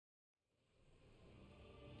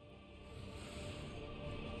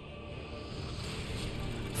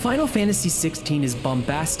Final Fantasy XVI is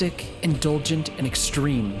bombastic, indulgent, and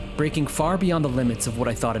extreme, breaking far beyond the limits of what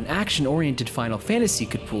I thought an action-oriented Final Fantasy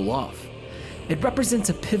could pull off. It represents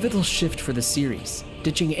a pivotal shift for the series,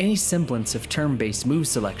 ditching any semblance of turn-based move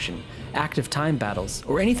selection, active time battles,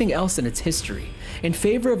 or anything else in its history, in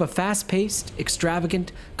favor of a fast-paced,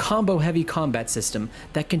 extravagant, combo-heavy combat system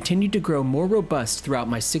that continued to grow more robust throughout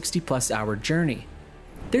my 60-plus hour journey.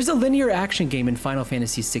 There's a linear action game in Final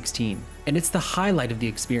Fantasy XVI, and it's the highlight of the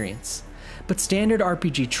experience. But standard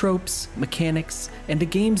RPG tropes, mechanics, and the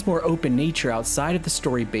game's more open nature outside of the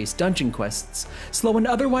story-based dungeon quests slow an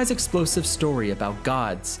otherwise explosive story about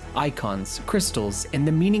gods, icons, crystals, and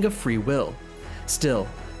the meaning of free will. Still,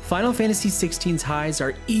 Final Fantasy XVI's highs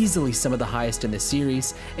are easily some of the highest in the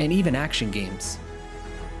series, and even action games.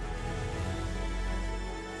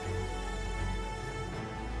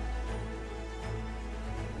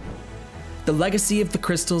 The legacy of the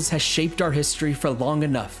crystals has shaped our history for long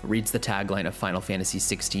enough, reads the tagline of Final Fantasy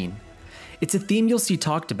XVI. It's a theme you'll see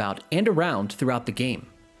talked about and around throughout the game.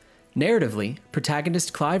 Narratively,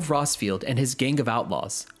 protagonist Clive Rossfield and his gang of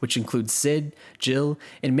outlaws, which includes Cid, Jill,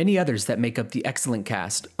 and many others that make up the excellent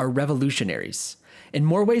cast, are revolutionaries. In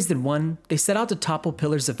more ways than one, they set out to topple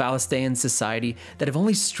pillars of Valistean society that have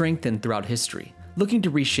only strengthened throughout history, looking to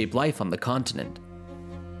reshape life on the continent.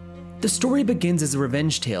 The story begins as a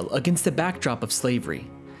revenge tale against the backdrop of slavery.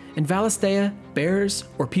 In Valistea, bearers,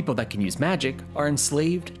 or people that can use magic, are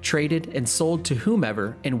enslaved, traded, and sold to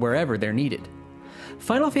whomever and wherever they're needed.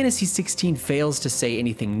 Final Fantasy XVI fails to say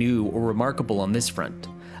anything new or remarkable on this front,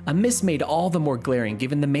 a miss made all the more glaring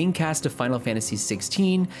given the main cast of Final Fantasy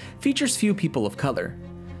XVI features few people of color.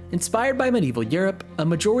 Inspired by medieval Europe, a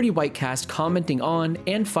majority white cast commenting on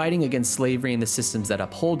and fighting against slavery and the systems that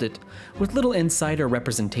uphold it, with little insight or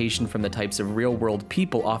representation from the types of real-world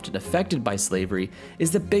people often affected by slavery,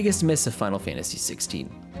 is the biggest miss of Final Fantasy XVI.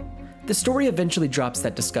 The story eventually drops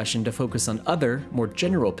that discussion to focus on other, more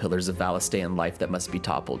general pillars of Valistean life that must be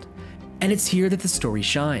toppled, and it's here that the story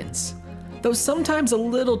shines. Though sometimes a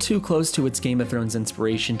little too close to its Game of Thrones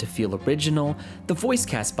inspiration to feel original, the voice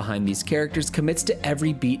cast behind these characters commits to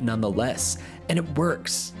every beat nonetheless, and it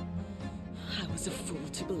works. I was a fool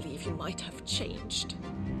to believe you might have changed.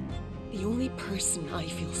 The only person I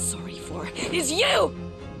feel sorry for is you!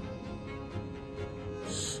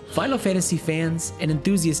 Final Fantasy fans and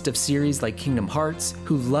enthusiasts of series like Kingdom Hearts,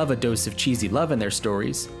 who love a dose of cheesy love in their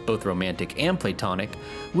stories, both romantic and platonic,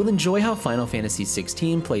 will enjoy how Final Fantasy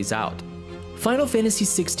XVI plays out. Final Fantasy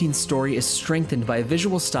XVI's story is strengthened by a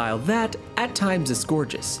visual style that, at times, is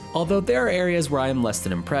gorgeous, although there are areas where I am less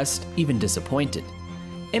than impressed, even disappointed.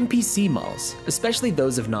 NPC models, especially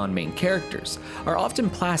those of non-main characters, are often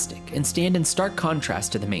plastic and stand in stark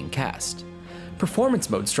contrast to the main cast.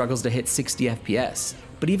 Performance mode struggles to hit 60 FPS,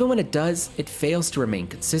 but even when it does, it fails to remain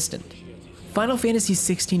consistent. Final Fantasy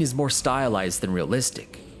XVI is more stylized than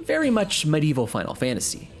realistic, very much medieval Final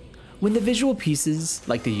Fantasy. When the visual pieces,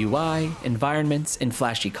 like the UI, environments, and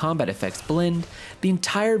flashy combat effects blend, the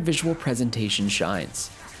entire visual presentation shines.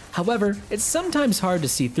 However, it's sometimes hard to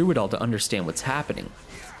see through it all to understand what's happening.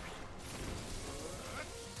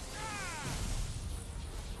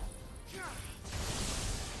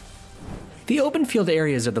 The open field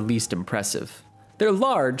areas are the least impressive. They're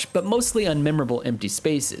large, but mostly unmemorable empty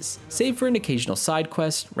spaces, save for an occasional side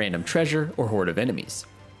quest, random treasure, or horde of enemies.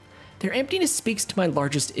 Their emptiness speaks to my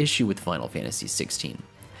largest issue with Final Fantasy XVI.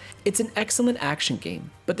 It's an excellent action game,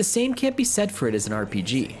 but the same can't be said for it as an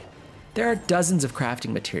RPG. There are dozens of crafting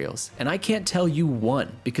materials, and I can't tell you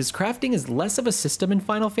one, because crafting is less of a system in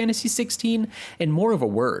Final Fantasy XVI and more of a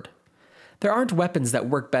word. There aren't weapons that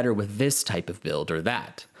work better with this type of build or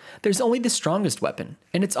that. There's only the strongest weapon,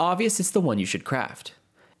 and it's obvious it's the one you should craft.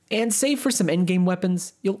 And save for some endgame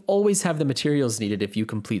weapons, you'll always have the materials needed if you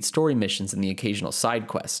complete story missions and the occasional side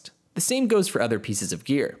quest. The same goes for other pieces of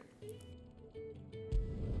gear.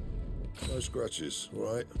 No scratches,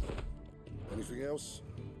 right? Anything else?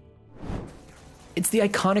 It's the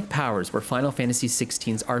iconic powers where Final Fantasy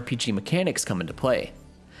XVI's RPG mechanics come into play.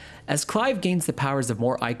 As Clive gains the powers of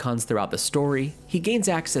more icons throughout the story, he gains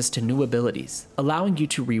access to new abilities, allowing you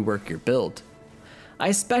to rework your build. I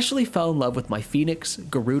especially fell in love with my Phoenix,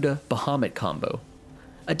 Garuda, Bahamut combo.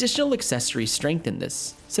 Additional accessories strengthen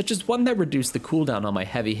this, such as one that reduced the cooldown on my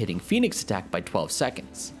heavy-hitting Phoenix attack by 12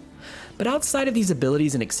 seconds. But outside of these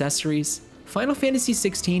abilities and accessories, Final Fantasy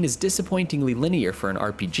XVI is disappointingly linear for an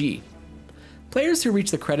RPG. Players who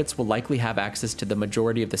reach the credits will likely have access to the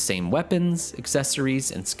majority of the same weapons,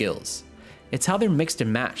 accessories, and skills. It's how they're mixed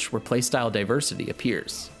and matched where playstyle diversity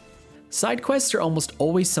appears. Side quests are almost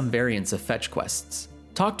always some variants of fetch quests.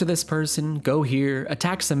 Talk to this person, go here,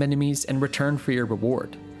 attack some enemies, and return for your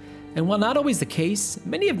reward. And while not always the case,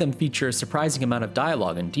 many of them feature a surprising amount of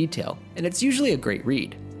dialogue and detail, and it's usually a great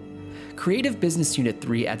read. Creative Business Unit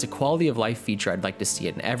 3 adds a quality of life feature I'd like to see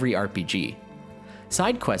in every RPG.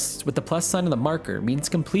 Side quests with the plus sign on the marker means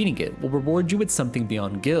completing it will reward you with something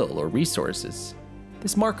beyond gil or resources.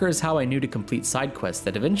 This marker is how I knew to complete side quests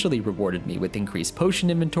that eventually rewarded me with increased potion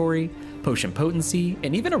inventory, potion potency,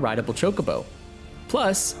 and even a rideable chocobo.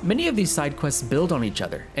 Plus, many of these side quests build on each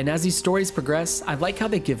other, and as these stories progress, I like how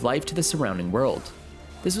they give life to the surrounding world.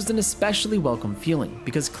 This was an especially welcome feeling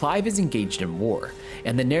because Clive is engaged in war,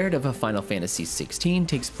 and the narrative of Final Fantasy XVI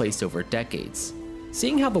takes place over decades.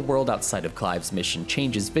 Seeing how the world outside of Clive's mission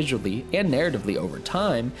changes visually and narratively over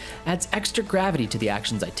time adds extra gravity to the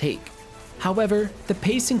actions I take. However, the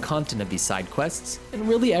pace and content of these side quests, and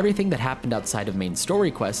really everything that happened outside of main story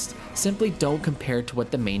quests, simply don't compare to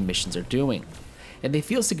what the main missions are doing, and they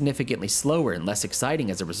feel significantly slower and less exciting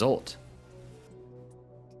as a result.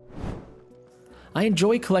 I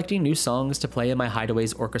enjoy collecting new songs to play in my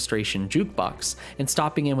Hideaway's orchestration jukebox, and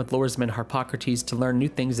stopping in with Lordsman Harpocrates to learn new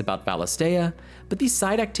things about Valistea, but these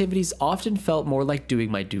side activities often felt more like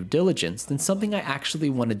doing my due diligence than something I actually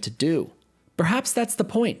wanted to do. Perhaps that's the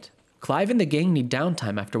point. Clive and the gang need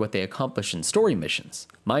downtime after what they accomplish in story missions.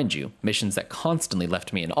 Mind you, missions that constantly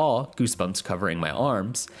left me in awe, goosebumps covering my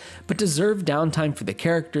arms, but deserved downtime for the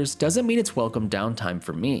characters doesn't mean it's welcome downtime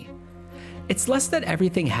for me. It's less that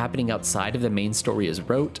everything happening outside of the main story is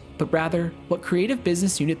rote, but rather, what Creative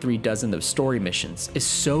Business Unit 3 does in those story missions is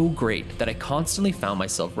so great that I constantly found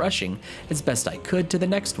myself rushing as best I could to the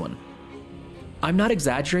next one. I'm not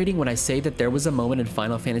exaggerating when I say that there was a moment in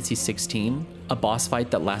Final Fantasy XVI, a boss fight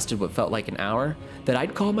that lasted what felt like an hour, that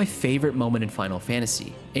I'd call my favorite moment in Final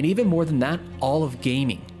Fantasy, and even more than that, all of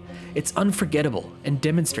gaming. It's unforgettable and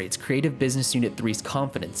demonstrates Creative Business Unit 3's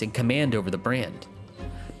confidence and command over the brand.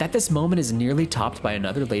 That this moment is nearly topped by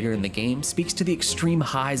another later in the game speaks to the extreme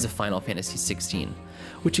highs of Final Fantasy XVI,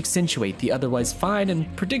 which accentuate the otherwise fine and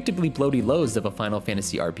predictably bloaty lows of a Final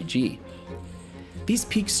Fantasy RPG. These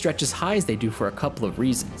peaks stretch as high as they do for a couple of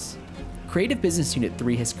reasons. Creative Business Unit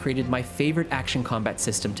 3 has created my favorite action combat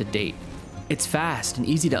system to date. It's fast and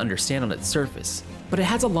easy to understand on its surface, but it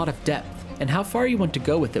has a lot of depth, and how far you want to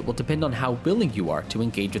go with it will depend on how willing you are to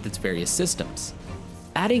engage with its various systems.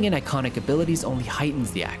 Adding in iconic abilities only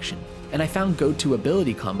heightens the action, and I found go-to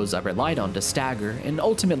ability combos I relied on to stagger and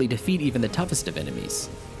ultimately defeat even the toughest of enemies.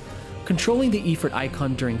 Controlling the Ifrit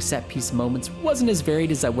icon during set-piece moments wasn't as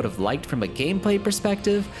varied as I would have liked from a gameplay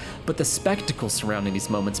perspective, but the spectacle surrounding these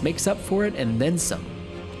moments makes up for it and then some.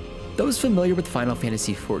 Those familiar with Final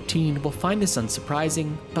Fantasy XIV will find this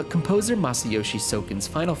unsurprising, but composer Masayoshi Soken's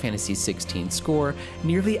Final Fantasy XVI score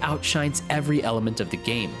nearly outshines every element of the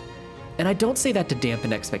game. And I don't say that to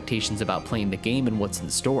dampen expectations about playing the game and what's in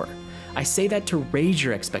store. I say that to raise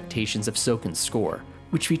your expectations of Soken's score,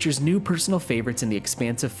 which features new personal favorites in the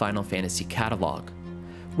expansive Final Fantasy catalog.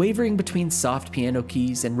 Wavering between soft piano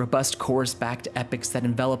keys and robust chorus-backed epics that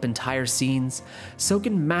envelop entire scenes,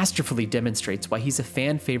 Soken masterfully demonstrates why he's a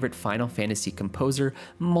fan-favorite Final Fantasy composer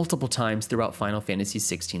multiple times throughout Final Fantasy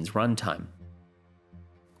XVI's runtime.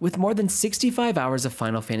 With more than 65 hours of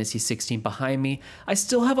Final Fantasy XVI behind me, I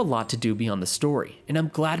still have a lot to do beyond the story, and I'm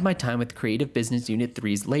glad my time with Creative Business Unit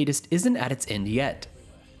 3's latest isn't at its end yet.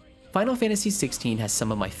 Final Fantasy XVI has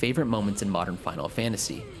some of my favorite moments in modern Final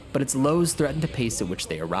Fantasy, but its lows threaten the pace at which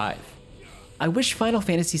they arrive. I wish Final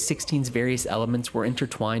Fantasy XVI's various elements were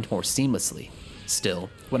intertwined more seamlessly. Still,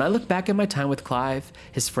 when I look back at my time with Clive,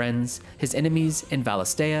 his friends, his enemies, and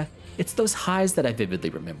Valistea, it's those highs that I vividly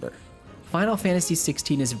remember. Final Fantasy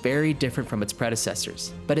XVI is very different from its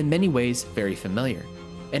predecessors, but in many ways very familiar.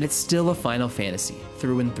 And it's still a Final Fantasy,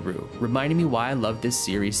 through and through, reminding me why I love this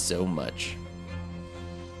series so much.